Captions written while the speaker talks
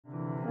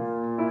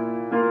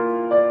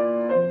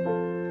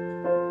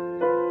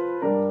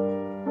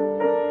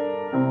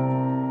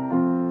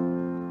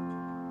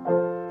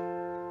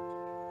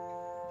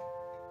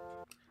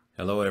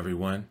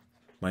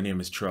My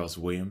name is Charles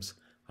Williams.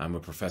 I'm a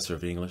professor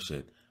of English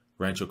at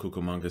Rancho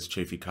Cucamonga's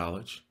Chaffey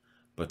College,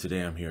 but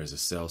today I'm here as a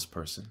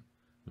salesperson.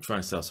 I'm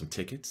trying to sell some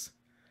tickets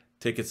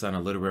on a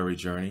literary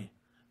journey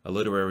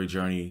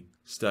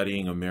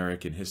studying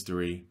American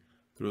history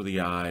through the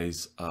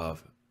eyes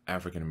of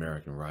African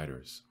American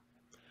writers.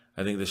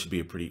 I think this should be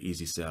a pretty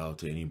easy sell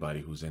to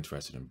anybody who's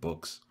interested in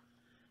books,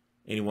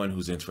 anyone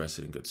who's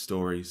interested in good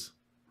stories,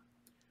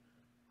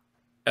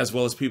 as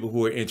well as people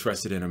who are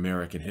interested in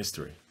American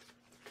history.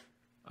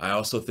 I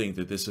also think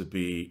that this would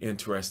be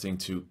interesting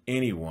to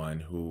anyone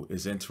who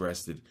is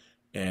interested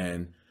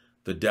in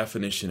the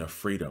definition of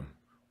freedom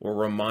or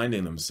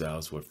reminding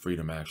themselves what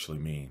freedom actually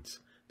means.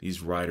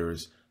 These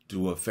writers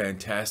do a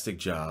fantastic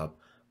job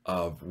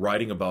of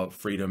writing about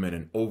freedom in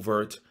an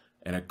overt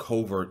and a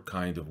covert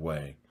kind of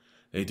way.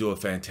 They do a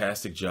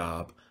fantastic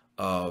job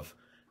of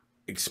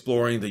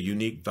exploring the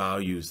unique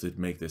values that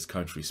make this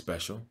country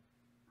special,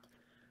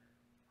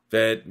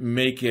 that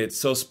make it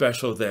so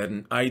special that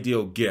an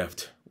ideal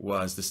gift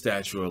was the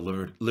Statue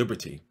of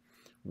Liberty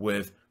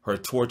with her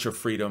torch of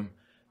freedom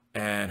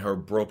and her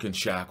broken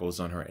shackles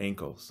on her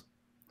ankles.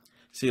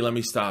 See, let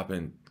me stop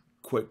in a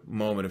quick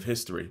moment of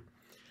history.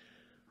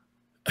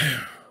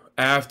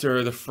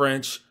 After the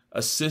French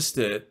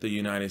assisted the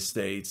United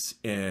States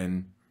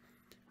in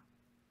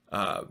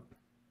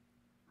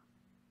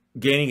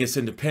gaining its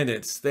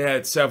independence, they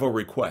had several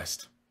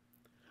requests.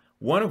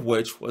 One of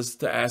which was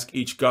to ask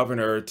each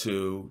governor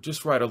to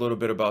just write a little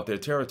bit about their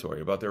territory,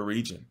 about their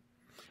region.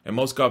 And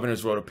most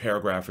governors wrote a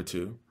paragraph or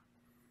two.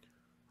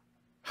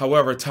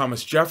 However,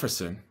 Thomas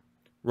Jefferson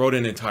wrote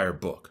an entire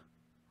book,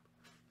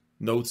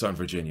 Notes on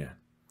Virginia.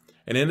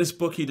 And in this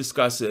book, he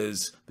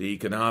discusses the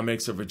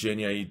economics of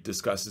Virginia. He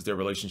discusses their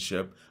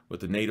relationship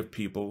with the native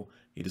people.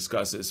 He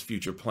discusses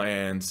future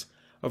plans,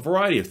 a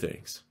variety of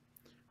things.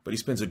 But he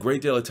spends a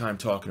great deal of time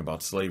talking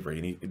about slavery,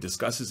 and he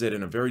discusses it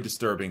in a very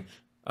disturbing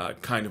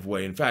kind of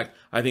way. In fact,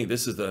 I think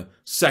this is the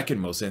second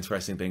most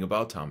interesting thing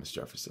about Thomas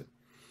Jefferson.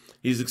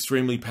 He's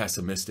extremely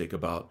pessimistic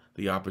about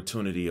the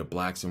opportunity of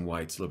blacks and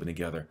whites living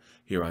together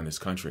here on this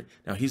country.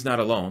 Now, he's not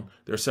alone.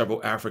 There are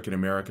several African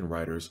American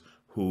writers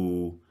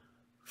who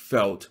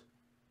felt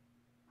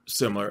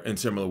in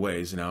similar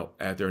ways, and I'll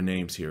add their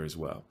names here as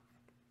well.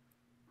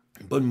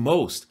 But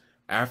most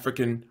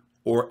African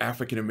or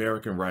African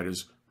American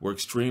writers were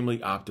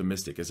extremely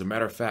optimistic. As a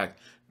matter of fact,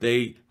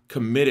 they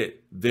committed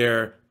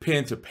their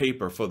pen to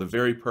paper for the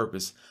very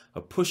purpose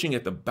of pushing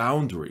at the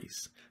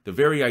boundaries, the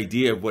very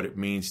idea of what it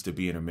means to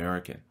be an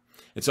American.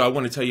 And so I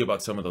want to tell you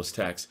about some of those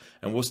texts,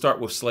 and we'll start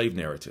with slave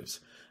narratives.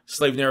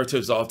 Slave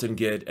narratives often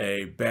get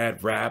a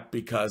bad rap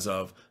because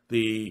of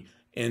the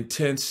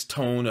intense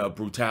tone of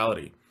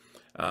brutality,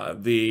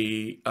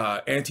 the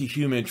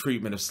anti-human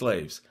treatment of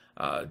slaves,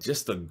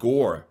 just the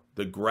gore,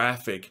 the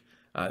graphic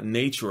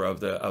nature of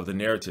the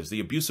narratives, the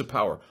abuse of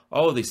power,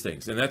 all of these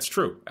things. And that's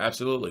true,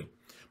 absolutely.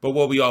 But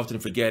what we often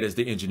forget is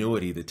the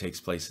ingenuity that takes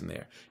place in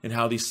there and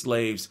how these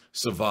slaves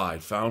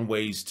survived, found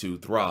ways to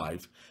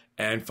thrive,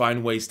 and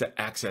find ways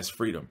to access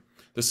freedom.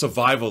 The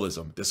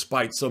survivalism,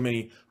 despite so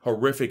many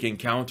horrific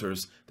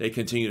encounters, they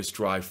continue to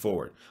strive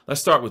forward.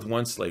 Let's start with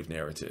one slave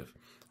narrative,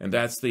 and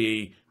that's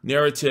the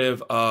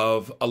narrative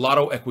of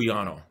Alado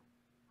Equiano.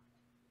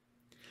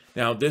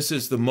 Now, this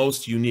is the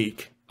most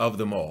unique of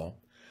them all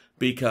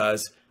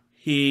because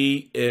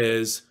he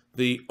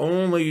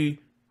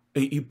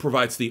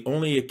provides the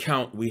only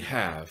account we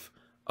have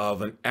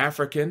of an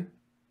African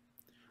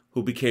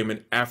who became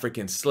an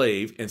African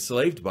slave,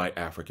 enslaved by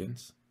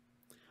Africans,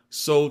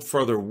 sold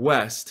further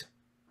west,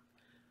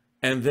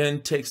 and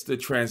then takes the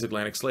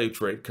transatlantic slave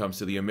trade, comes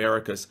to the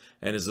Americas,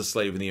 and is a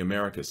slave in the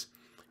Americas.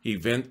 He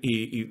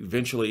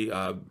eventually,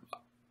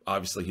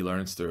 obviously, he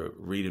learns to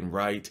read and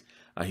write.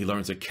 He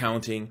learns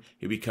accounting.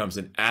 He becomes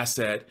an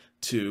asset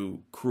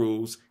to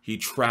crews. He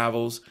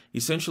travels.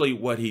 Essentially,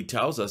 what he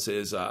tells us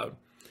is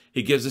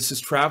he gives us his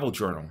travel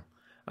journal.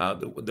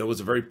 There was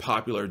a very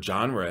popular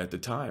genre at the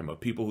time of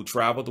people who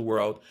traveled the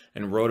world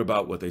and wrote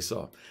about what they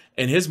saw.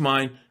 In his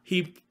mind,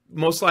 he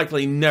most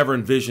likely never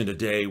envisioned a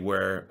day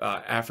where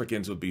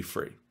Africans would be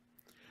free.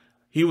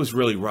 He was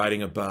really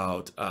writing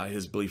about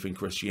his belief in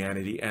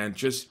Christianity and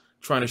just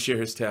trying to share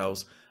his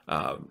tales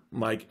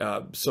like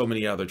so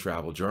many other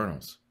travel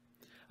journals.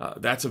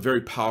 That's a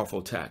very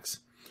powerful text.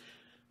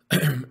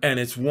 And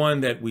it's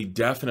one that we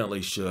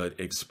definitely should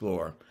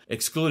explore.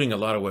 Excluding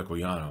Alado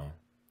Equiano,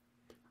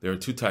 there are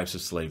two types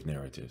of slave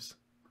narratives.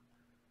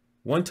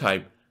 One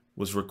type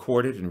was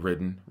recorded and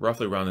written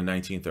roughly around the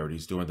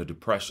 1930s during the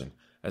Depression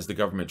as the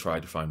government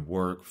tried to find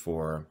work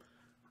for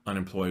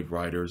unemployed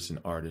writers and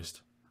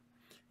artists.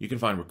 You can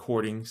find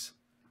recordings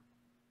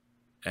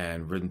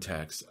and written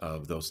texts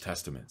of those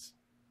testaments.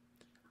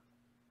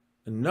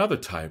 Another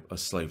type of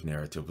slave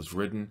narrative was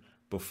written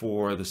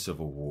before the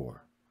Civil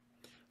War,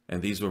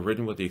 and these were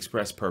written with the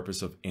express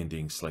purpose of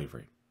ending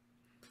slavery,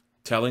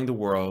 telling the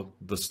world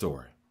the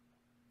story.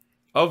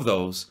 Of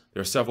those,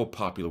 there are several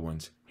popular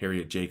ones.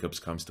 Harriet Jacobs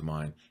comes to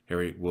mind.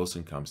 Harriet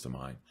Wilson comes to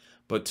mind.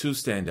 But two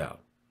stand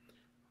out.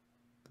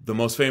 The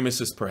most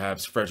famous is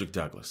perhaps Frederick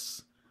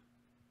Douglass.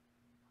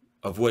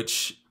 of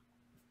which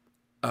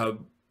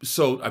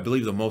sold, I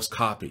believe, the most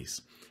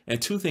copies.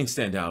 And two things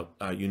stand out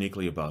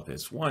uniquely about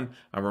this. One,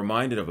 I'm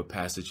reminded of a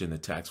passage in the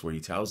text where he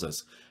tells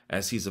us,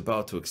 as he's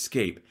about to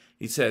escape,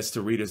 he says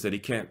to readers that he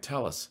can't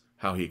tell us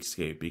how he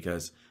escaped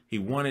because he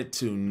wanted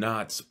to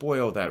not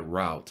spoil that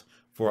route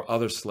for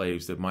other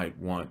slaves that might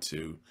want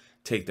to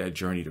take that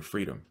journey to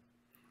freedom.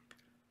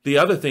 The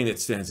other thing that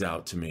stands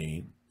out to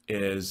me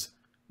is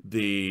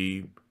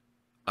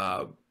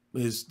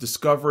his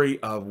discovery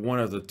of one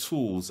of the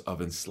tools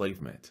of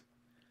enslavement.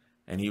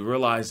 And he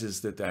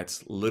realizes that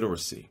that's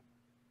literacy.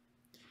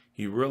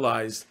 He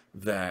realized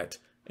that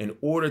in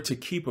order to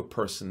keep a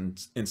person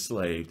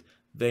enslaved,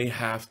 they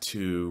have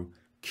to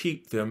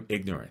keep them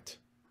ignorant.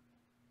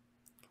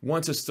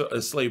 Once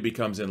a slave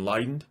becomes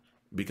enlightened,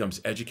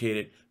 becomes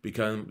educated,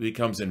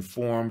 becomes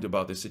informed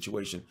about the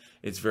situation,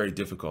 it's very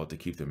difficult to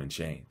keep them in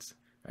chains.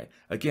 Right?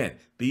 Again,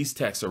 these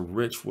texts are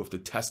rich with the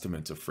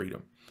testaments of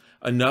freedom.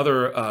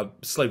 Another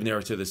slave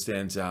narrative that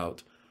stands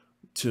out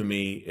to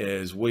me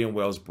is William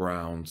Wells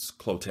Brown's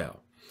Clotel.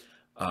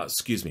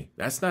 Excuse me,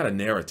 that's not a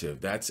narrative.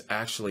 That's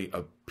actually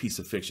a piece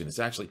of fiction. It's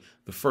actually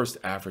the first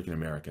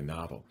African-American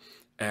novel.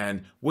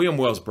 And William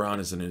Wells Brown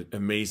is an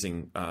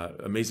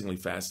amazingly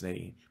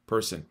fascinating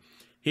person.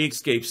 He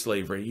escaped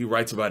slavery. He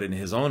writes about it in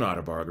his own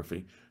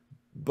autobiography.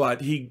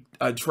 But he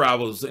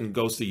travels and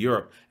goes to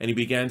Europe, and he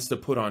begins to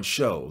put on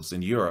shows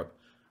in Europe,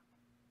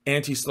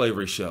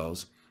 anti-slavery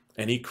shows.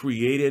 And he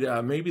created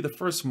maybe the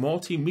first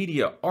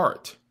multimedia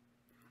art.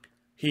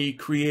 He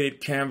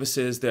created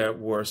canvases that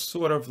were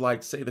sort of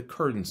like, say, the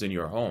curtains in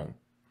your home.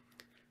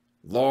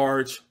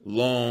 Large,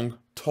 long,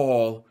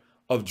 tall,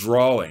 of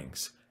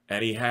drawings.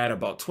 And he had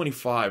about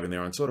 25 in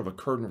there on sort of a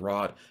curtain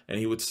rod, and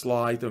he would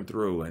slide them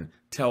through and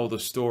tell the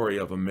story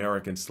of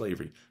American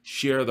slavery,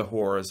 share the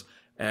horrors,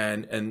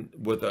 and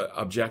with the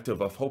objective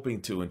of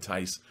hoping to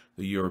entice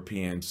the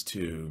Europeans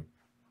to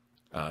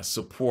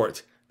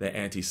support the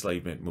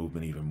anti-enslavement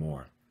movement even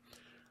more.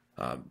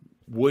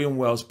 William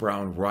Wells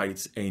Brown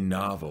writes a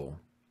novel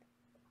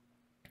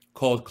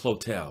called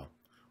Clotel,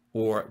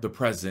 or The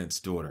President's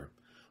Daughter,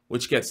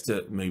 which gets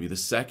to maybe the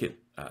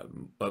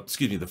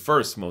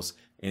first most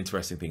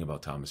interesting thing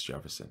about Thomas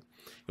Jefferson.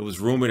 It was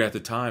rumored at the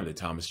time that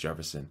Thomas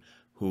Jefferson,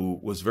 who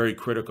was very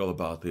critical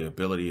about the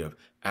ability of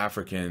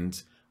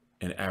Africans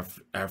and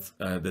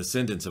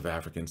descendants of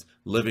Africans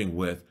living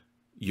with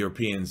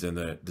Europeans and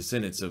the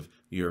descendants of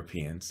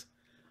Europeans,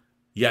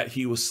 yet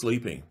he was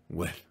sleeping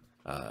with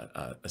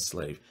a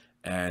slave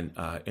and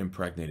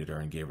impregnated her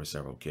and gave her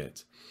several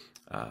kids.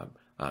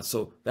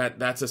 So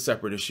that's a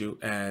separate issue.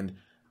 And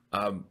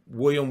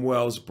William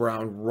Wells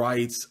Brown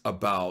writes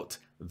about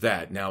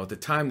that. Now, at the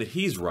time that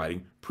he's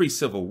writing,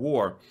 pre-Civil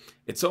War,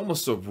 it's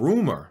almost a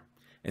rumor.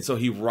 And so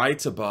he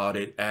writes about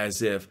it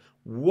as if,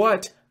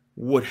 what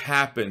would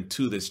happen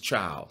to this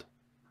child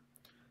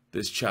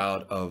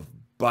of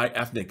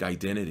bi-ethnic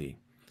identity?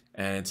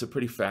 And it's a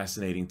pretty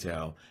fascinating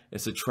tale.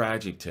 It's a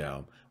tragic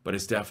tale, but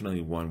it's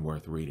definitely one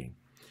worth reading.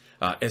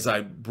 As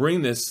I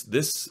bring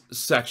this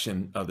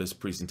section of this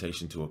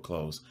presentation to a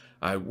close,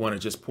 I want to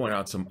just point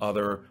out some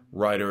other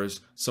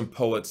writers, some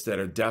poets that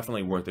are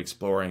definitely worth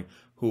exploring,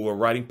 who are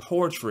writing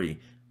poetry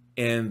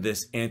in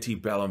this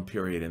antebellum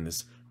period, in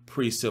this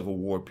pre-Civil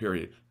War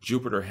period.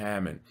 Jupiter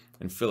Hammond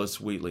and Phyllis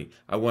Wheatley.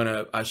 I want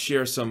to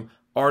share some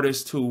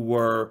artists who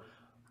were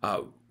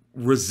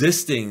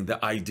resisting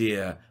the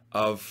idea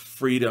of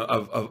freedom,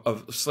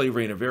 of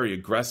slavery in a very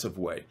aggressive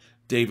way.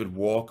 David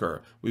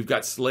Walker. We've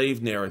got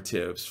slave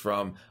narratives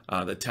from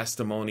the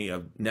testimony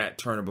of Nat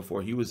Turner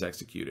before he was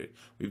executed.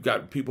 We've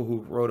got people who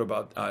wrote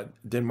about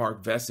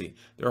Denmark Vesey.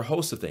 There are a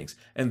host of things.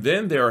 And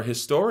then there are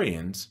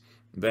historians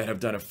that have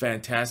done a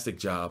fantastic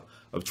job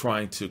of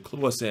trying to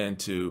clue us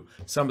into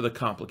some of the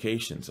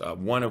complications.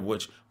 One of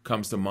which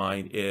comes to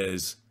mind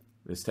is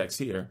this text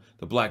here,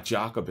 The Black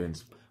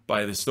Jacobins,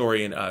 by the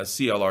historian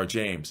C.L.R.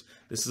 James.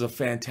 This is a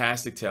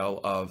fantastic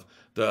tale of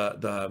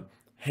the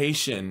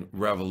Haitian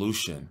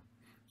Revolution,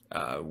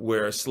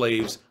 where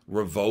slaves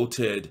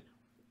revolted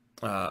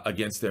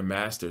against their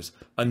masters.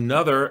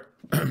 Another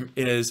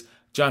is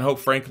John Hope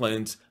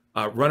Franklin's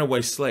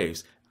Runaway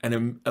Slaves,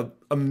 an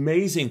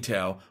amazing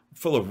tale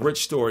full of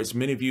rich stories.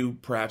 Many of you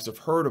perhaps have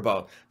heard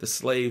about the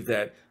slave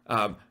that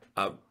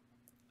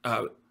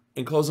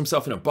enclosed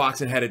himself in a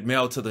box and had it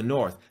mailed to the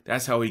North.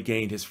 That's how he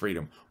gained his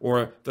freedom.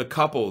 Or the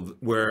couple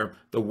where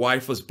the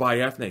wife was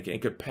bi-ethnic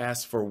and could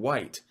pass for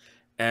white,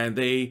 and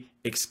they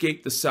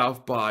escaped the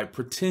South by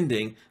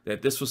pretending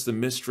that this was the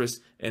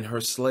mistress and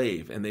her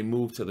slave, and they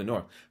moved to the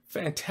North.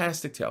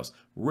 Fantastic tales,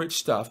 rich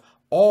stuff,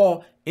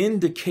 all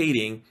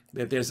indicating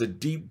that there's a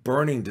deep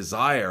burning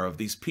desire of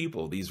these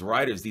people, these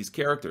writers, these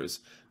characters,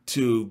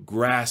 to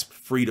grasp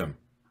freedom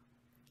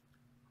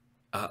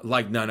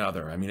like none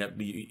other. I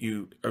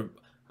mean,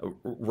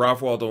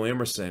 Ralph Waldo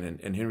Emerson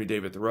and Henry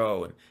David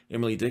Thoreau and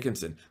Emily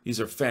Dickinson, these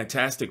are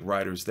fantastic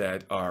writers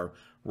that are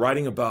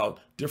writing about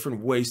different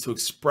ways to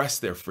express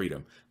their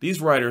freedom. These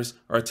writers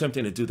are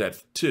attempting to do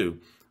that too,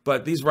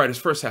 but these writers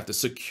first have to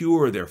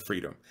secure their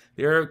freedom.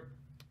 They're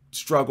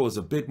struggle is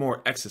a bit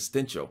more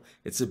existential.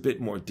 It's a bit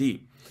more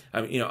deep.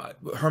 I mean,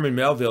 Herman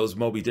Melville's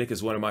Moby Dick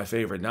is one of my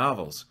favorite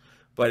novels,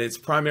 but its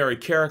primary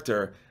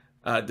character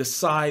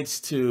decides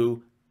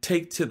to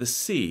take to the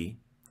sea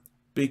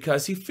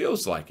because he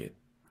feels like it.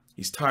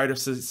 He's tired of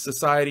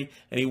society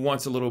and he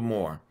wants a little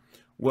more.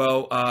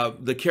 Well,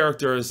 the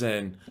characters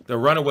and the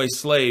runaway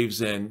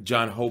slaves in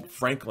John Hope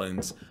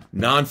Franklin's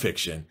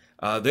nonfiction,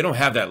 they don't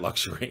have that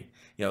luxury.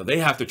 They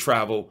have to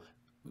travel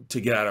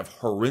to get out of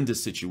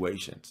horrendous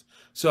situations.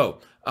 So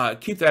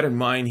keep that in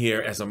mind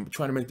here as I'm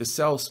trying to make the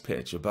sales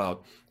pitch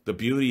about the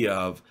beauty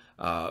of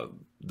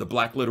the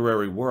Black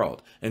literary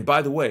world. And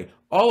by the way,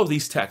 all of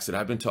these texts that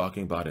I've been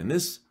talking about in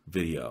this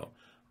video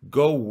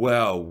go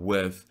well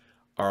with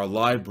our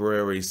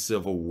library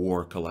Civil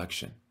War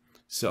collection.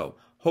 So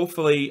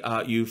hopefully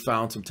you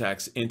found some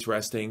texts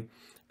interesting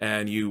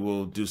and you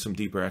will do some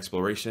deeper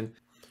exploration.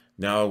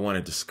 Now I want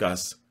to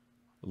discuss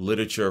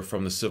literature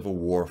from the Civil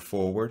War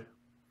forward.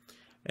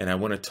 And I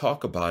want to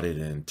talk about it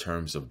in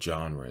terms of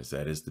genres,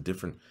 that is, the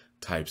different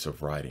types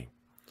of writing.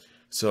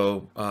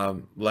 So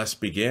let's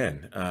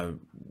begin.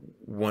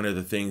 One of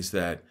the things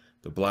that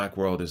the Black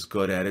world is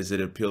good at is it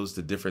appeals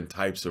to different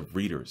types of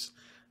readers.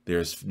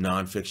 There's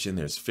nonfiction,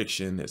 there's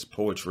fiction, there's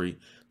poetry,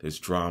 there's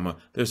drama,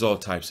 there's all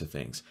types of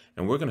things.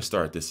 And we're going to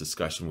start this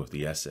discussion with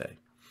the essay.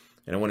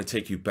 And I want to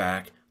take you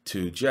back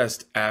to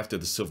just after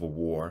the Civil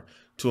War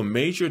to a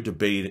major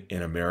debate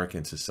in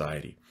American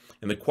society.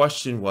 And the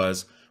question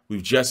was,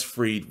 we've just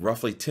freed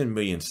roughly 10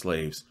 million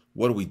slaves.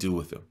 What do we do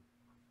with them?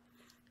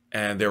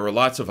 And there were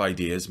lots of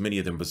ideas, many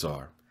of them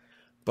bizarre.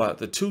 But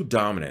the two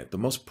dominant, the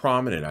most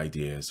prominent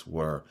ideas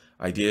were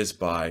ideas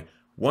by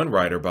one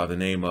writer by the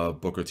name of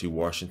Booker T.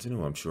 Washington,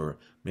 who I'm sure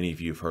many of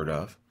you have heard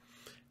of.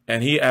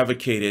 And he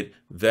advocated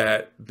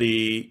that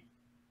the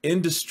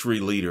industry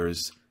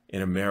leaders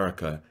in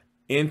America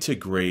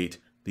integrate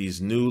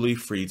these newly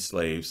freed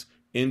slaves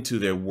into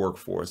their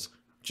workforce,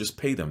 just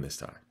pay them this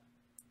time.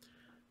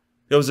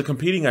 There was a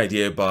competing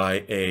idea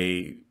by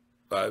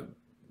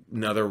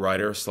another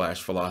writer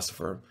slash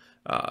philosopher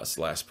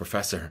slash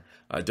professor,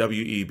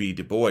 W.E.B.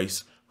 Du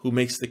Bois, who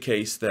makes the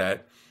case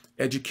that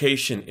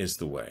education is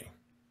the way.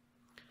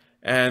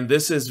 And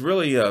this is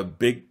really a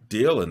big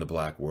deal in the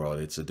Black world.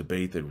 It's a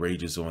debate that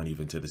rages on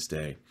even to this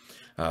day.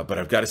 But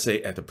I've got to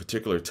say, at the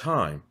particular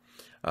time,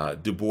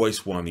 Du Bois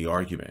won the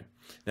argument.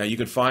 Now, you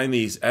can find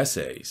these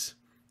essays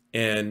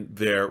in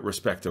their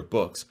respective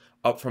books.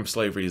 Up From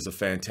Slavery is a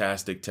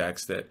fantastic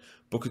text that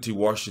Booker T.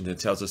 Washington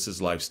tells us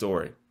his life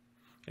story.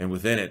 And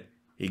within it,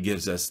 he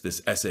gives us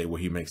this essay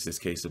where he makes this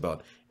case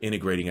about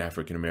integrating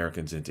African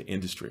Americans into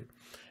industry.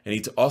 And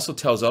he also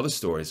tells other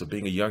stories of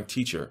being a young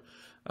teacher,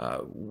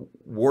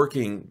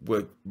 working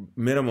with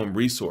minimum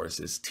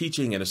resources,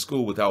 teaching in a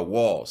school without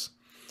walls,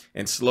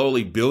 and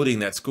slowly building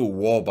that school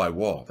wall by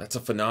wall. That's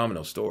a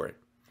phenomenal story.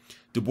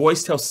 Du Bois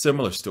tells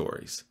similar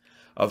stories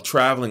of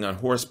traveling on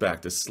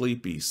horseback to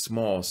sleepy,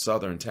 small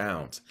southern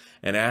towns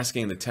and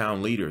asking the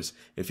town leaders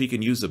if he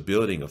can use a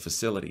building, a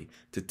facility,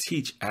 to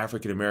teach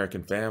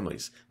African-American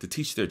families, to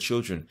teach their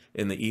children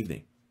in the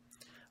evening.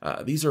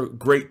 These are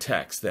great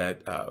texts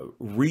that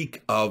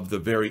reek of the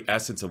very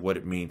essence of what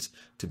it means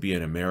to be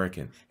an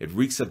American. It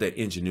reeks of that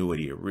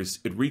ingenuity.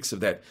 It reeks of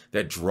that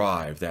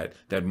drive,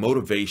 that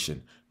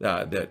motivation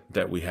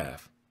that we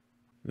have.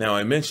 Now,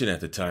 I mentioned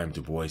at the time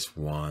Du Bois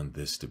won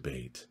this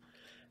debate,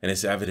 and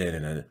it's evident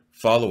in a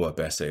follow-up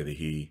essay that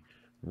he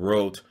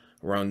wrote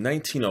around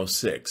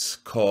 1906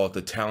 called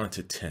The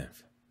Talented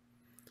Tenth.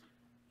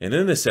 And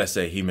in this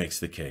essay, he makes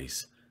the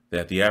case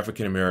that the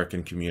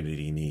African-American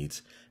community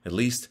needs at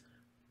least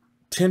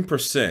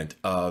 10%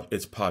 of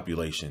its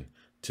population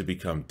to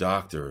become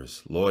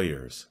doctors,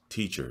 lawyers,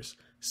 teachers,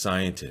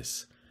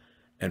 scientists,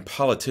 and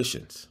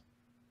politicians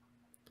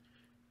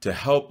to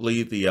help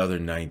lead the other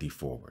 90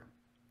 forward.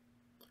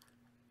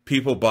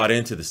 People bought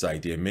into this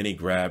idea. Many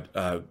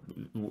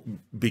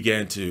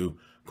began to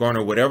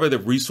garner whatever the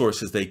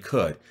resources they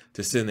could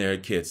to send their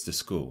kids to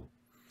school.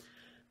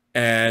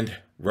 And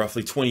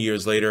roughly 20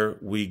 years later,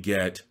 we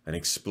get an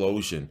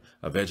explosion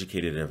of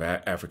educated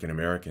African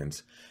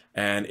Americans,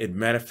 and it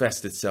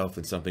manifests itself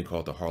in something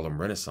called the Harlem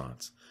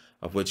Renaissance,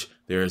 of which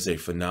there is a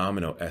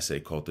phenomenal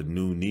essay called The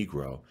New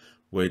Negro,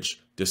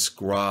 which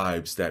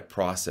describes that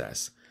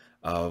process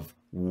of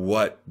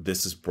what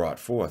this has brought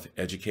forth,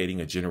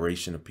 educating a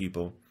generation of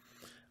people,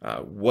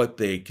 what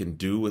they can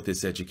do with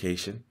this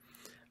education.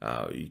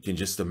 You can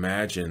just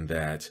imagine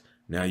that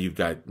now you've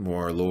got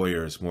more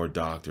lawyers, more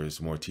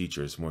doctors, more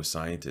teachers, more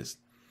scientists.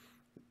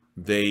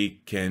 They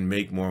can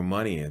make more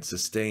money and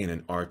sustain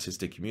an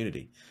artistic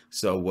community.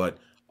 So what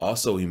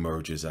also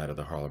emerges out of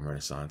the Harlem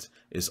Renaissance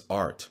is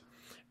art.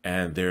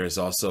 And there is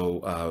also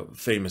a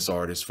famous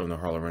artist from the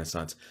Harlem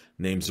Renaissance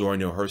named Zora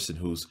Neale Hurston,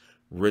 who's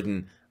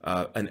written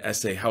an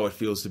essay, How It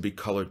Feels to Be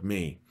Colored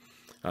Me.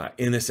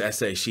 In this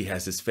essay, she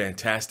has this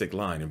fantastic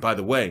line. And by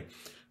the way,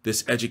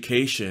 this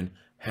education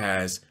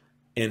has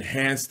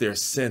enhanced their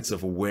sense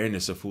of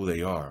awareness of who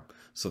they are.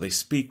 So they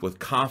speak with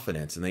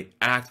confidence and they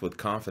act with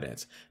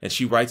confidence. And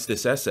she writes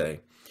this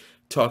essay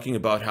talking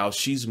about how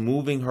she's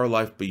moving her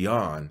life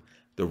beyond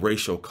the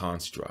racial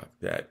construct,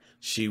 that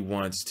she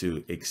wants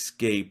to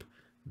escape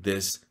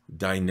this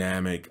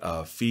dynamic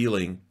of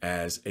feeling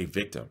as a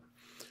victim.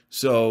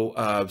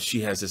 So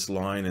she has this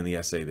line in the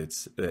essay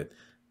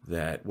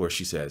that where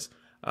she says,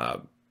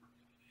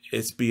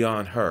 it's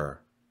beyond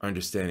her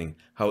understanding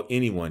how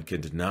anyone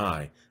can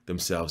deny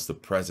themselves the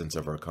presence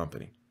of her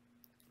company,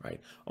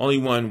 right? Only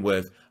one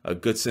with a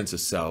good sense of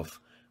self,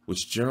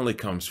 which generally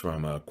comes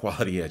from a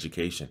quality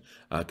education,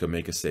 could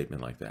make a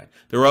statement like that.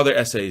 There are other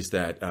essays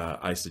that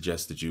I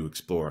suggest that you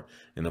explore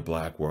in the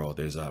Black world.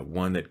 There's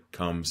one that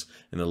comes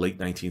in the late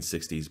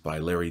 1960s by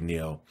Larry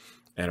Neal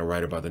and a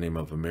writer by the name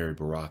of Amiri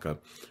Baraka,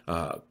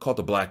 called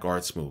The Black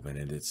Arts Movement.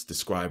 And it's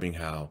describing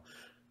how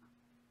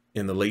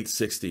in the late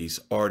 60s,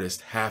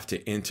 artists have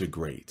to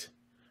integrate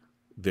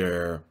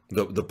the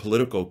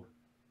political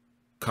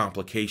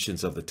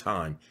complications of the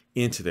time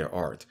into their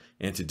art.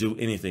 And to do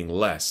anything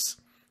less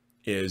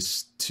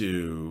is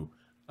to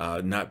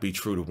not be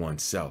true to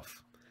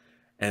oneself.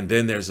 And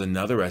then there's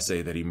another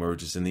essay that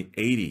emerges in the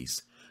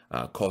 80s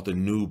called The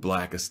New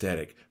Black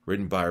Aesthetic,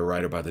 written by a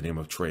writer by the name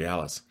of Trey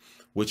Ellis,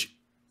 which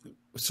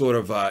sort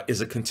of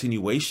is a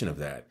continuation of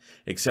that,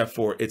 except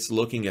for it's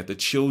looking at the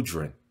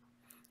children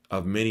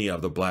of many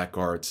of the Black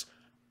arts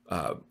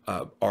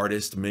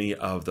artists, many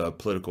of the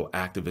political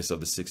activists of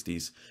the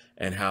 60s,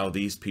 and how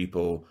these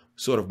people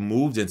sort of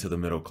moved into the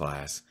middle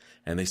class,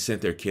 and they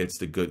sent their kids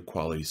to good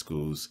quality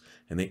schools,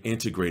 and they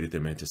integrated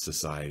them into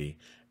society.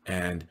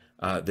 And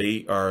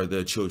they are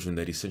the children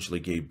that essentially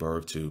gave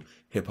birth to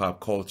hip hop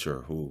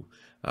culture, who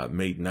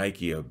made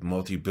Nike a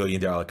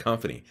multi-billion-dollar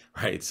company,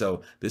 right?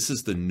 So this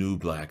is the new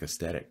Black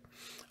aesthetic.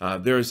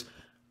 There's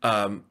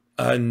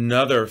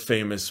another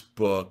famous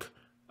book,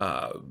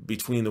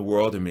 Between the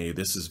World and Me.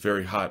 This is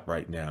very hot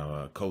right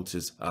now. Coates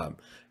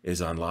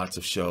is on lots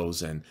of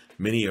shows, and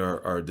many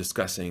are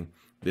discussing.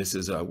 This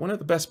is one of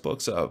the best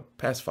books of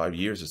past 5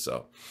 years or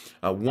so.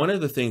 One of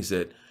the things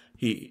that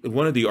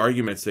one of the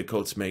arguments that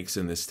Coates makes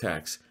in this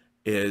text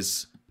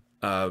is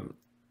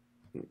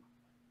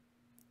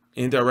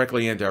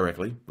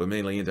indirectly, but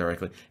mainly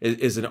indirectly,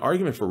 is an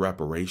argument for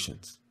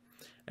reparations.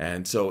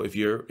 And so if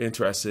you're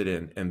interested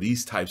in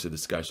these types of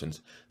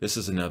discussions, this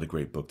is another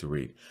great book to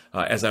read.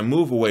 As I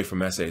move away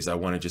from essays, I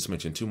want to just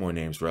mention two more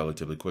names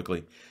relatively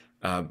quickly.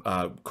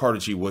 Carter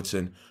G.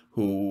 Woodson,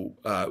 who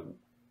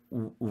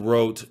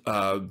wrote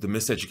The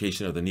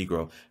Miseducation of the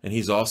Negro, and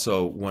he's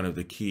also one of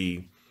the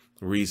key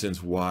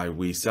reasons why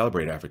we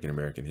celebrate African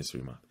American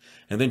History Month.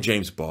 And then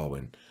James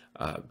Baldwin,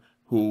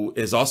 who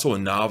is also a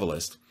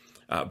novelist,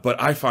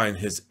 but I find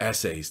his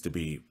essays to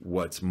be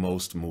what's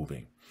most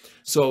moving.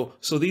 So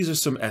these are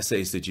some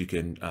essays that you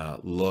can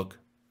look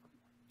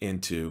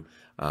into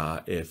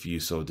if you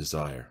so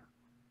desire.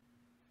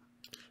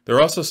 There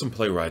are also some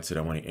playwrights that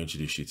I want to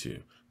introduce you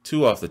to.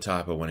 Two off the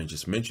top, I want to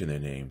just mention their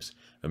names: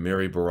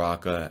 Amiri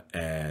Baraka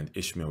and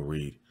Ishmael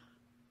Reed.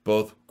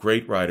 Both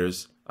great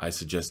writers. I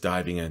suggest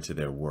diving into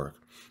their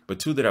work. But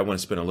two that I want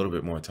to spend a little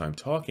bit more time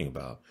talking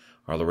about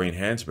are Lorraine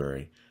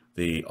Hansberry,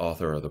 the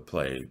author of the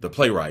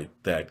playwright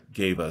that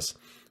gave us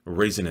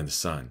Raisin in the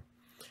Sun.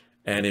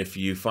 And if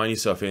you find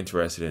yourself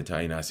interested in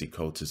Ta-Nehisi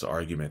Coates'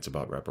 arguments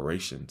about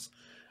reparations,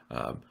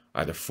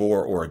 either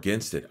for or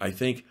against it, I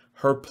think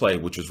her play,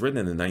 which was written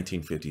in the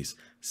 1950s,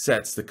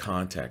 sets the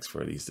context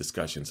for these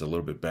discussions a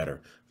little bit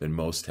better than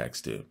most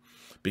texts do,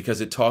 because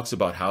it talks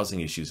about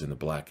housing issues in the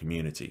Black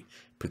community,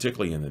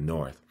 particularly in the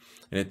North.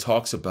 And it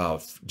talks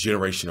about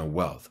generational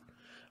wealth,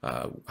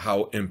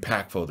 how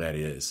impactful that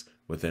is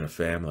within a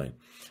family.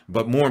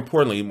 But more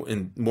importantly,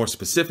 and more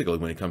specifically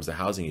when it comes to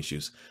housing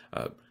issues,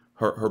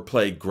 her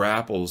play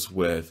grapples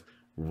with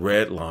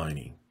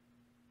redlining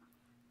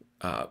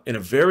in a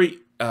very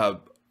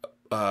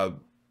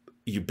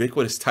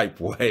ubiquitous type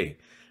way,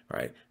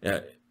 right?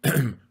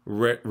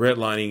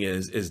 Redlining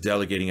is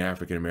delegating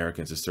African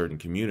Americans to certain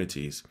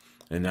communities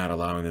and not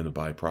allowing them to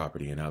buy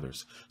property in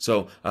others.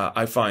 So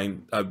I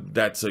find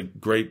that's a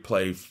great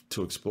play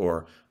to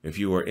explore if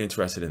you are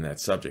interested in that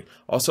subject.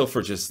 Also,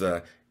 for just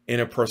the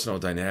interpersonal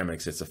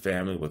dynamics, it's a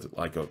family with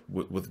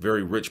with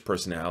very rich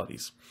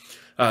personalities.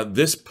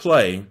 This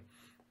play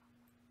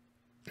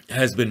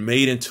has been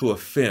made into a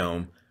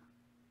film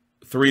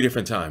 3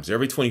 different times.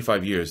 Every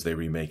 25 years they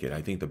remake it.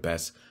 I think the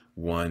best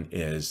one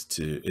is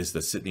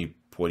the Sidney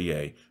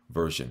Poitier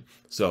version.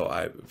 So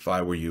if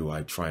I were you,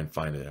 I'd try and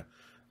find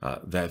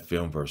that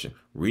film version.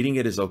 Reading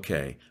it is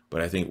okay,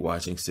 but I think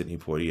watching Sidney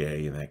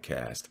Poitier and that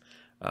cast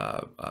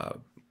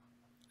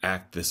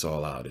act this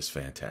all out is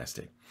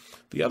fantastic.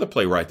 The other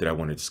playwright that I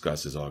want to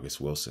discuss is August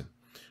Wilson,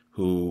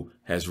 who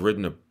has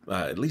written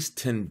at least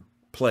 10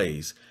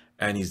 plays,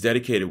 and he's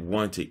dedicated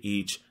one to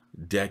each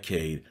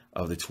decade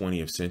of the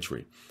 20th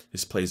century.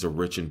 His plays are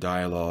rich in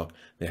dialogue.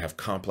 They have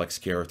complex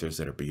characters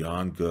that are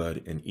beyond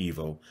good and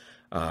evil.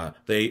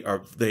 They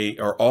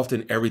are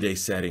often everyday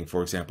setting.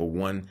 For example,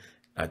 one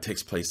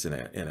takes place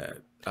at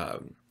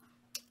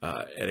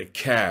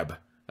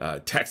a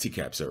taxi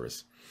cab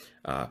service,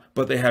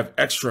 but they have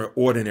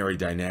extraordinary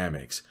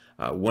dynamics.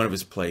 One of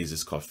his plays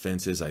is called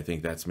Fences. I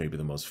think that's maybe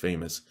the most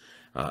famous.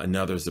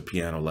 Another is The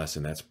Piano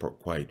Lesson. That's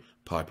quite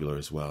popular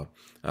as well.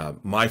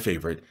 My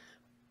favorite,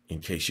 in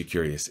case you're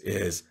curious,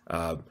 is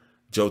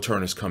Joe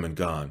Turner's Come and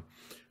Gone.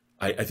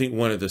 I think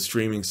one of the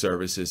streaming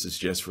services has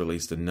just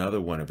released another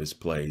one of his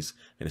plays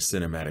in a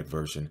cinematic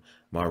version,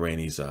 Ma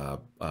Rainey's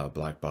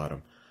Black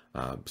Bottom.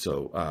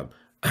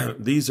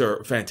 These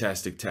are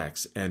fantastic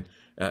texts. And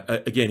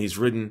again, he's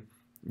written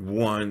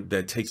one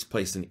that takes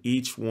place in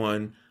each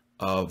one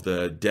of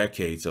the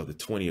decades of the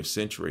 20th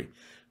century,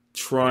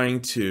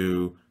 trying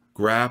to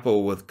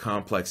grapple with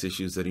complex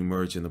issues that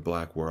emerge in the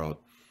Black world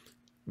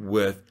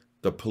with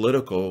the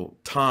political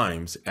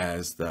times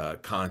as the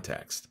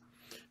context.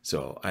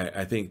 So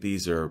I think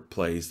these are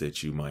plays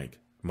that you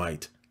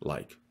might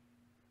like.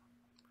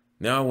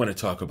 Now I want to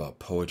talk about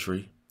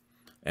poetry,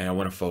 and I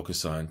want to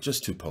focus on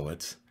just two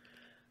poets.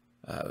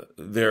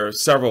 There are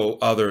several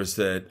others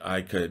that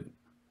I could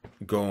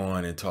go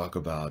on and talk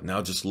about, and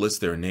I'll just list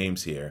their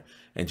names here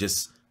and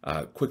just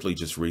quickly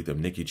just read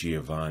them. Nikki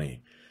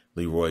Giovanni,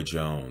 Leroy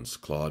Jones,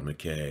 Claude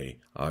McKay,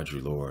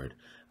 Audre Lorde,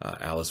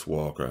 Alice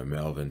Walker,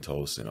 Melvin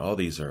Tolson. All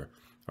these are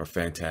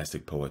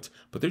fantastic poets,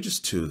 but they're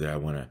just two that I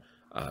want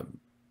to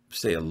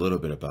say a little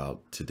bit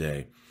about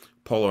today.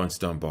 Paul Laurence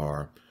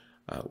Dunbar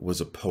was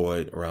a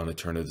poet around the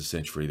turn of the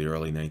century, the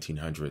early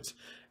 1900s.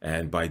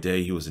 And by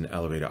day, he was an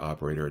elevator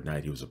operator. At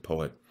night, he was a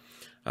poet.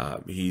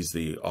 He's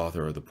the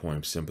author of the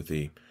poem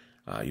Sympathy.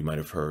 You might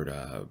have heard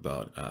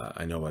about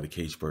I Know Why the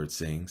Caged Bird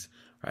Sings,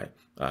 right?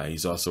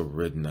 He's also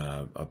written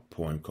a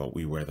poem called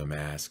We Wear the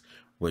Mask,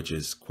 which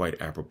is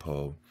quite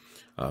apropos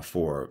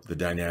for the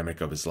dynamic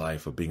of his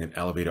life of being an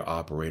elevator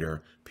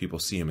operator. People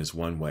see him as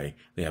one way.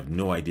 They have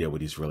no idea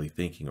what he's really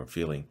thinking or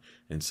feeling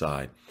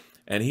inside.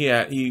 And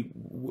he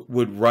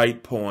would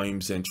write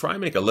poems and try and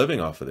make a living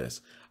off of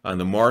this. And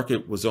the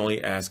market was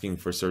only asking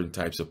for certain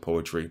types of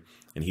poetry,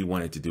 and he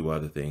wanted to do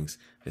other things.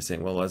 They're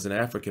saying, well, as an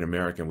African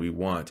American, we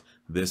want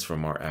this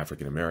from our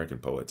African American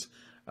poets.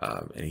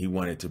 And he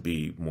wanted to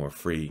be more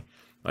free.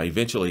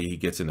 Eventually, he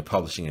gets in the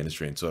publishing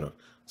industry and sort of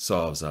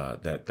solves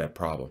that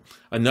problem.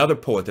 Another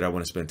poet that I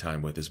want to spend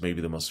time with is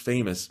maybe the most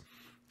famous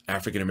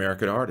African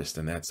American artist,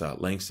 and that's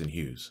Langston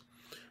Hughes,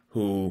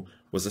 who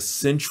was a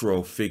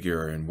central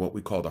figure in what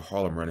we call the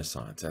Harlem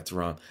Renaissance.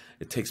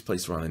 It takes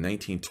place around the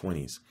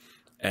 1920s.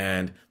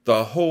 And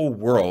the whole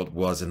world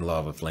was in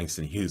love with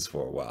Langston Hughes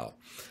for a while.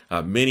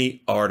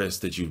 Many artists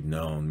that you've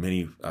known,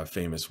 many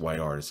famous white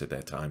artists at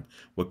that time,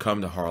 would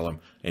come to Harlem,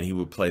 and he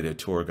would play their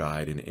tour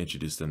guide and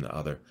introduce them to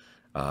other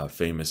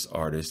famous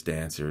artists,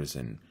 dancers,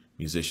 and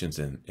musicians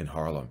in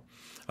Harlem.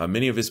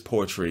 Many of his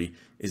poetry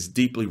is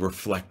deeply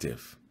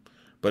reflective,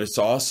 but it's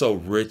also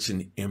rich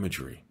in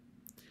imagery.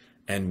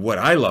 And what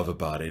I love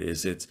about it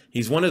is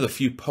he's one of the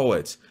few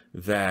poets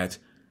that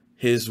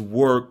his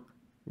work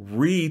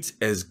reads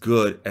as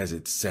good as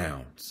it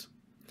sounds.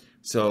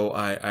 So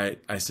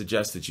I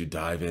suggest that you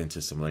dive into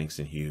some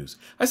Langston Hughes.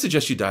 I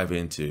suggest you dive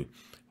into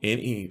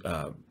any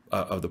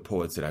of the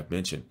poets that I've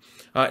mentioned,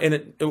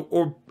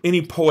 or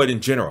any poet in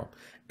general,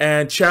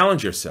 and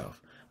challenge yourself.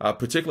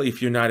 Particularly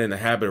if you're not in the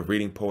habit of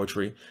reading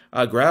poetry,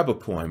 grab a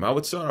poem. I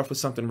would start off with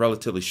something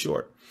relatively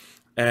short,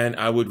 and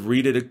I would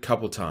read it a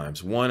couple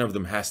times. One of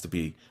them has to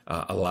be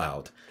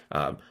aloud.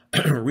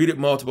 Read it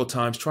multiple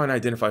times. Try and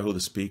identify who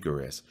the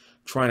speaker is.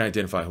 Try and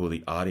identify who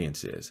the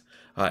audience is,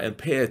 and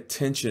pay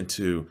attention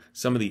to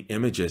some of the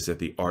images that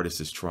the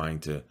artist is trying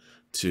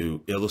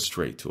to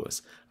illustrate to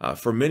us.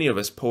 For many of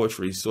us,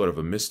 poetry is sort of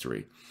a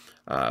mystery.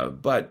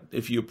 But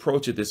if you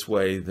approach it this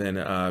way, then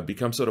it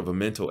becomes sort of a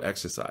mental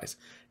exercise.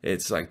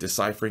 It's like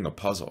deciphering a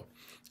puzzle.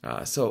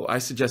 So I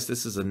suggest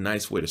this is a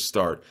nice way to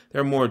start.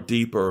 There are more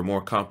deeper,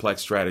 more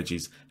complex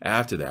strategies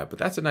after that, but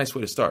that's a nice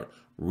way to start.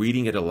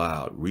 Reading it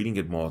aloud, reading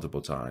it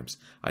multiple times,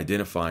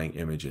 identifying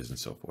images and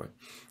so forth.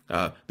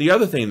 The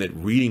other thing that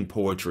reading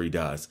poetry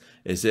does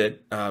is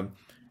it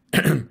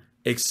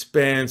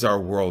expands our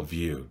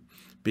worldview,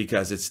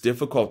 because it's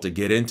difficult to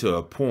get into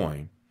a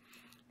poem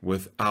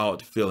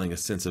without feeling a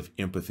sense of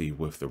empathy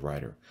with the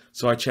writer.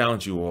 So I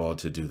challenge you all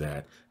to do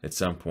that at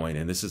some point,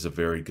 and this is a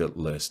very good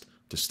list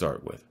to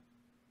start with.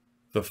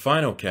 The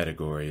final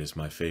category is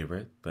my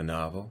favorite, the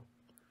novel.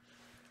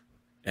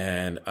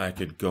 And I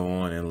could go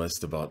on and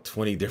list about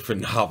 20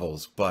 different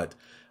novels, but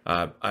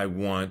I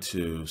want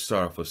to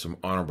start off with some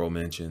honorable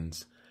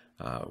mentions.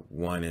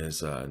 One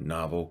is a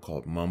novel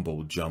called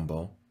Mumbo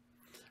Jumbo.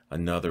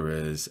 Another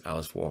is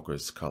Alice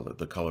Walker's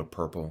The Color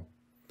Purple.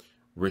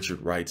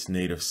 Richard Wright's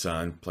Native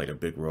Son played a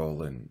big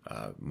role in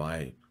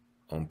my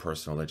own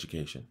personal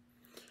education.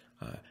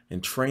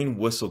 And Train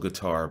Whistle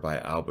Guitar by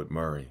Albert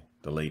Murray,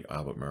 the late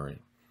Albert Murray.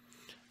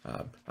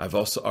 I've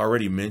also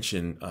already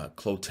mentioned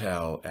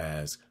Clotel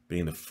as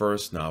being the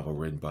first novel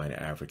written by an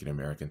African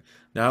American.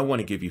 Now I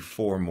want to give you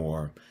four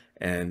more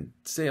and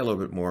say a little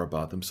bit more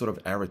about them, sort of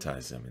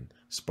advertise them and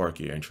spark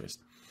your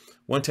interest.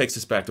 One takes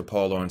us back to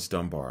Paul Laurence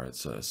Dunbar.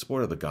 It's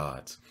Sport of the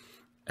Gods.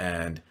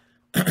 And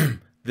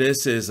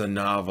this is a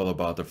novel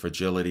about the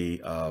fragility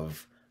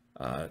of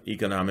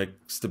economic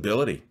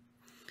stability.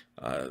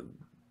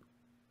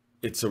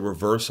 It's a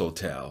reversal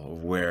tale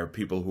where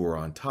people who are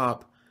on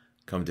top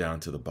come down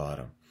to the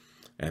bottom.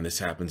 And this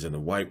happens in the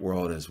white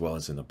world as well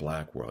as in the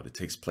black world. It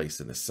takes place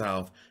in the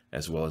South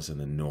as well as in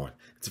the North.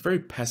 It's a very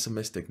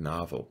pessimistic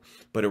novel,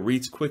 but it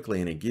reads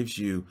quickly and it gives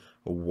you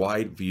a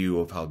wide view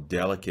of how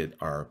delicate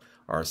our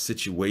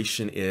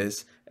situation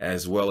is,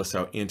 as well as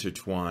how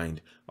intertwined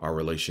our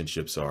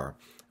relationships are,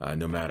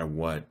 no matter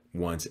what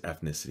one's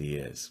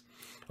ethnicity is.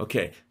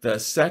 Okay, the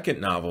second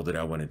novel that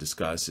I want to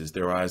discuss is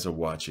Their Eyes Are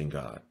Watching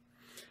God.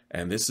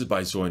 And this is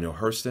by Zora Neale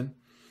Hurston.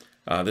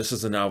 This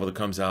is a novel that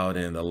comes out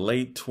in the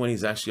late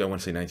 20s. Actually, I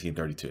want to say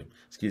 1932.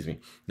 Excuse me,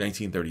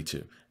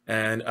 1932.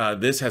 And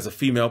this has a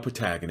female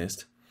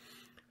protagonist.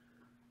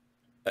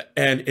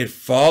 And it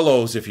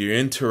follows, if you're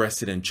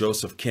interested in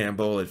Joseph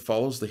Campbell, it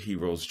follows the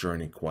hero's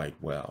journey quite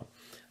well.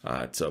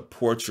 It's a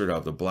portrait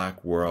of the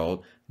black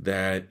world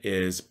that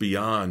is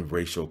beyond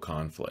racial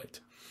conflict.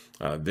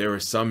 There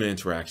is some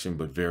interaction,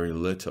 but very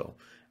little.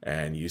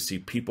 And you see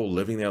people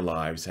living their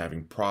lives,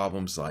 having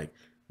problems like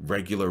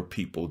regular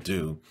people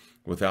do,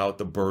 without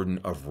the burden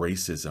of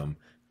racism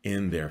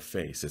in their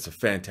face. It's a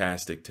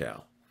fantastic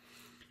tale,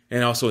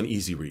 and also an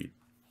easy read.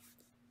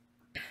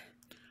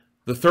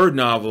 The third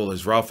novel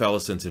is Ralph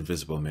Ellison's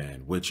Invisible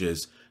Man, which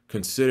is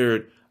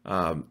considered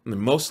in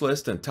most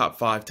lists and top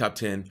 5, top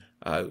 10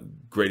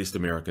 greatest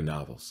American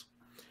novels.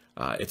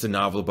 It's a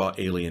novel about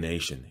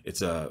alienation.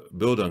 It's a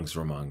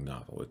Bildungsroman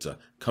novel. It's a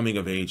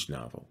coming-of-age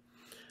novel.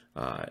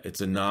 It's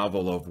a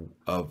novel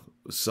of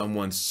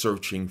someone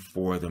searching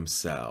for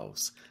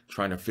themselves,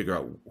 trying to figure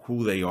out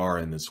who they are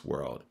in this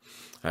world.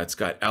 It's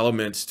got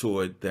elements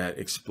to it that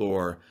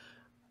explore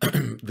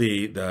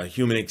the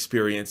human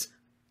experience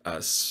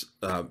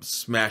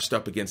smashed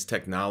up against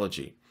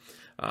technology,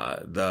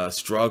 the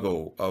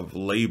struggle of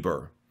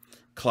labor,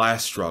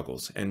 class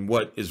struggles. And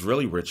what is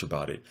really rich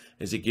about it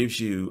is it gives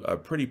you a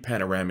pretty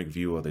panoramic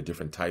view of the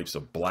different types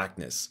of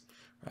blackness,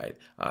 right?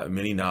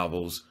 Many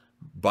novels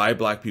by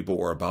black people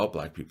or about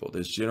black people,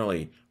 there's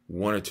generally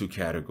one or two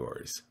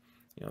categories.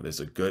 You know, there's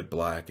a good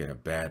black and a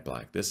bad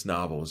black. This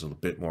novel is a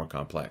bit more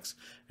complex,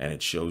 and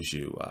it shows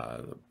you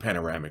a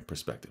panoramic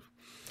perspective.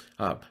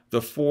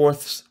 The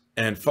fourth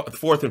and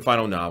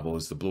final novel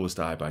is The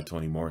Bluest Eye by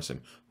Toni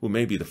Morrison, who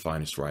may be the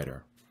finest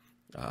writer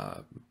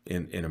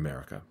in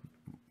America,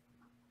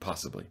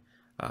 possibly.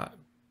 I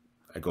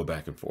go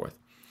back and forth.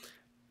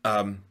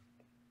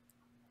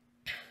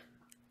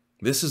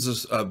 This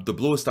is The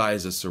Bluest Eye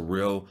is a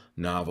surreal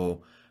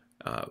novel.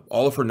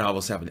 All of her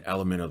novels have an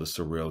element of the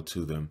surreal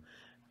to them.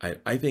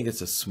 I think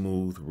it's a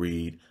smooth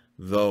read,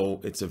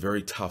 though it's a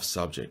very tough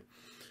subject.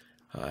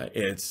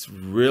 It's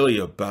really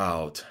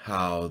about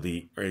how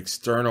the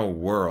external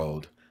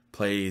world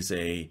plays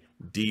a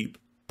deep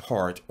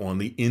part on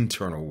the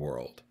internal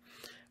world.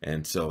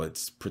 And so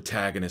its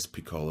protagonist,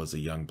 Piccola, is a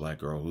young black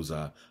girl who's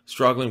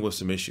struggling with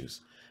some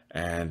issues,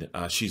 and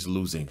she's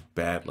losing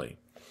badly.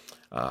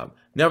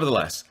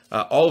 Nevertheless,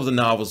 all of the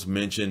novels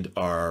mentioned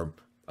are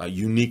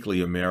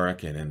uniquely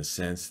American in the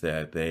sense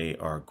that they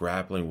are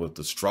grappling with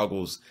the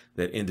struggles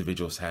that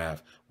individuals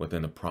have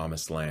within the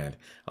promised land.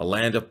 A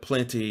land of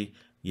plenty,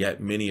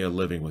 yet many are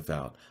living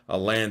without. A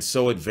land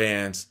so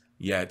advanced,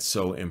 yet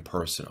so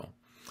impersonal.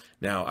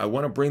 Now, I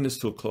want to bring this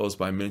to a close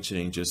by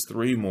mentioning just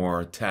 3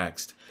 more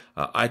texts.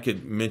 I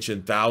could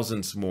mention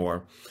thousands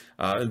more.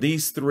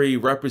 These 3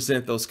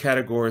 represent those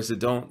categories that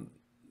don't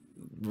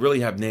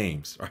really have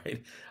names,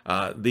 right?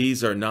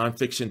 These are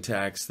nonfiction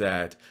texts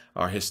that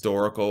are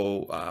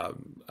historical.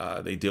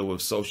 They deal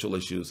with social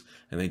issues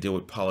and they deal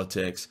with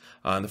politics.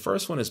 And the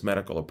first one is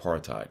medical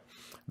apartheid.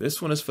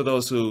 This one is for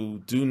those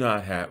who do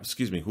not have,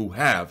 who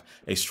have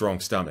a strong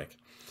stomach.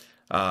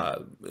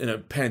 In a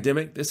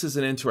pandemic, this is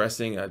an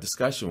interesting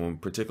discussion,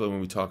 particularly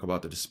when we talk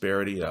about the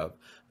disparity of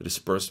the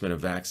disbursement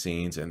of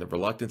vaccines and the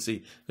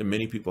reluctancy that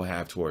many people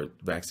have toward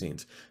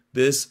vaccines.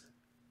 This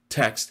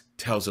text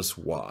tells us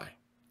why.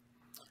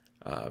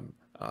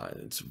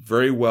 It's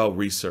very well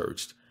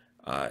researched.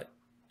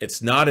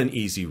 It's not an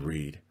easy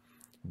read,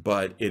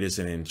 but it is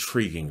an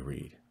intriguing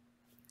read.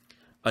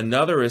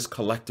 Another is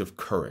Collective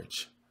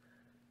Courage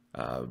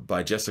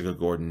by Jessica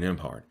Gordon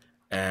Nimhart.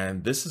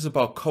 And this is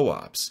about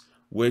co-ops,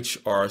 which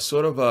are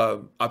sort of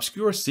an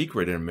obscure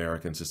secret in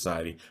American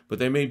society, but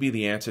they may be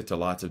the answer to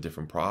lots of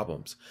different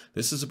problems.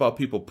 This is about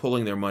people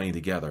pulling their money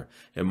together.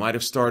 It might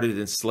have started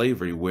in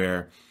slavery,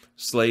 where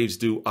slaves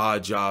do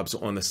odd jobs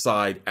on the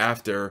side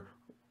after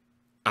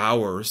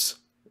hours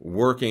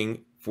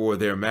working for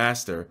their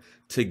master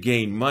to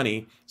gain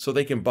money so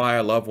they can buy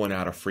a loved one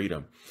out of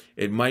freedom.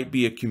 It might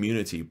be a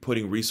community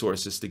putting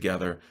resources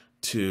together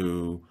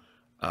to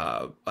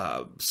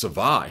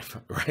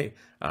survive, right?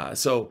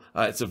 So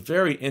it's a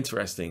very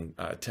interesting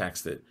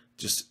text that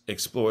just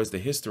explores the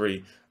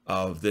history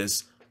of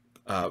this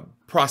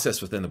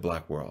process within the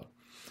Black world.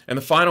 And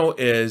the final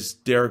is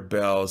Derek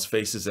Bell's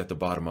Faces at the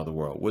Bottom of the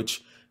World,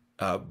 which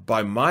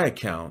by my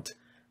account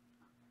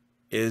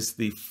is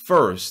the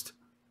first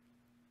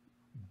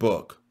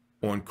book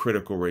on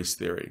critical race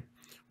theory,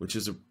 which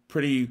is a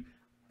pretty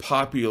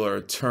popular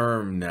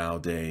term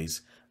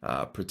nowadays,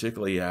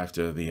 particularly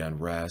after the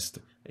unrest,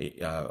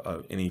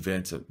 an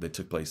event that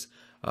took place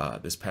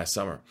this past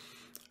summer.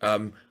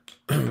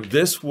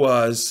 This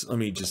was, let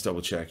me just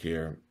double check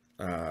here.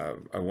 I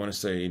want to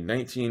say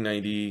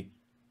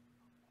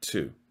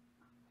 1992.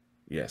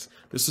 Yes,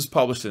 this was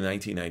published in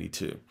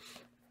 1992.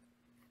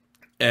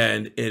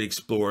 And it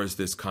explores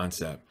this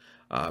concept.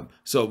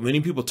 So many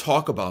people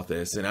talk about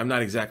this, and I'm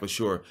not exactly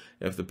sure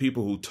if the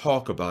people who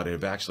talk about it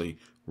have actually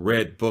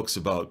read books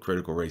about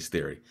critical race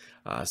theory.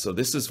 So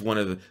this is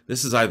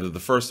this is either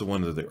the first or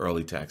one of the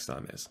early texts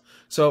on this.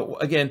 So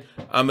again,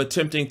 I'm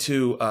attempting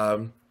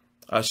to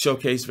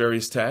showcase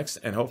various texts,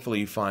 and hopefully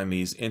you find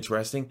these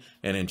interesting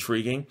and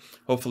intriguing.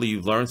 Hopefully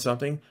you've learned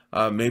something.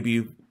 Maybe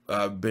you've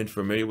been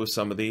familiar with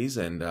some of these,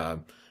 and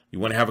you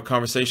want to have a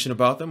conversation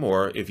about them,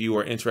 or if you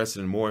are interested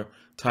in more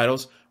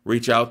titles,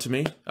 reach out to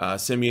me,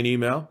 send me an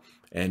email,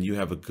 and you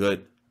have a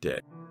good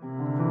day.